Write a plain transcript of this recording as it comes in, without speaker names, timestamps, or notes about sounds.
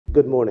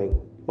Good morning.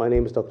 My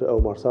name is Dr.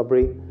 Omar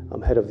Sabri. I'm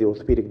head of the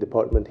Orthopedic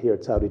department here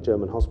at Saudi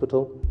German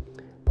Hospital.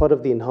 Part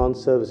of the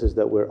enhanced services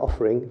that we're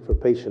offering for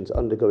patients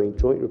undergoing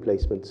joint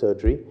replacement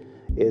surgery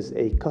is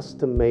a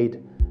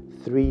custom-made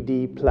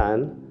 3D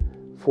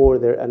plan for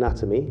their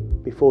anatomy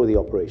before the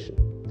operation.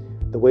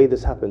 The way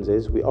this happens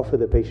is we offer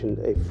the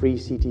patient a free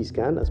CT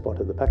scan as part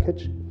of the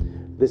package.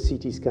 This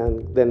CT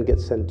scan then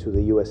gets sent to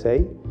the USA,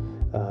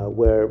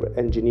 where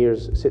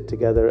engineers sit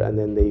together and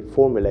then they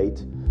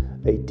formulate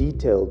a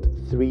detailed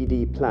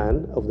 3D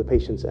plan of the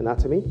patient's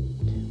anatomy.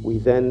 We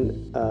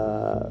then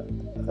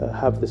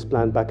have this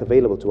plan back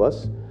available to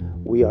us.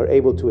 We are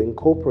able to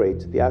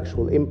incorporate the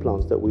actual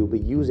implants that we'll be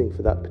using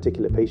for that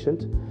particular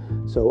patient.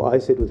 So I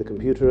sit with the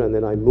computer and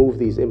then I move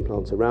these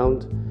implants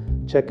around,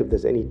 check if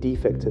there's any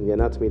defects in the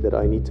anatomy that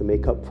I need to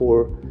make up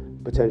for,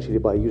 potentially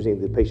by using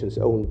the patient's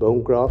own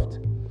bone graft.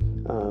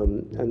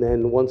 And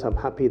then once I'm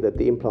happy that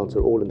the implants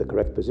are all in the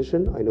correct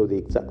position, I know the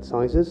exact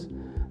sizes,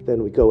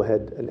 then we go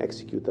ahead and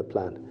execute the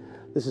plan.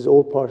 This is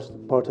all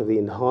part of the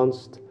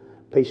enhanced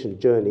patient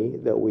journey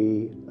that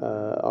we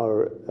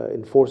are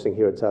enforcing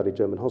here at Saudi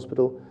German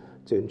Hospital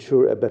to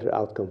ensure a better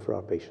outcome for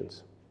our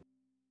patients.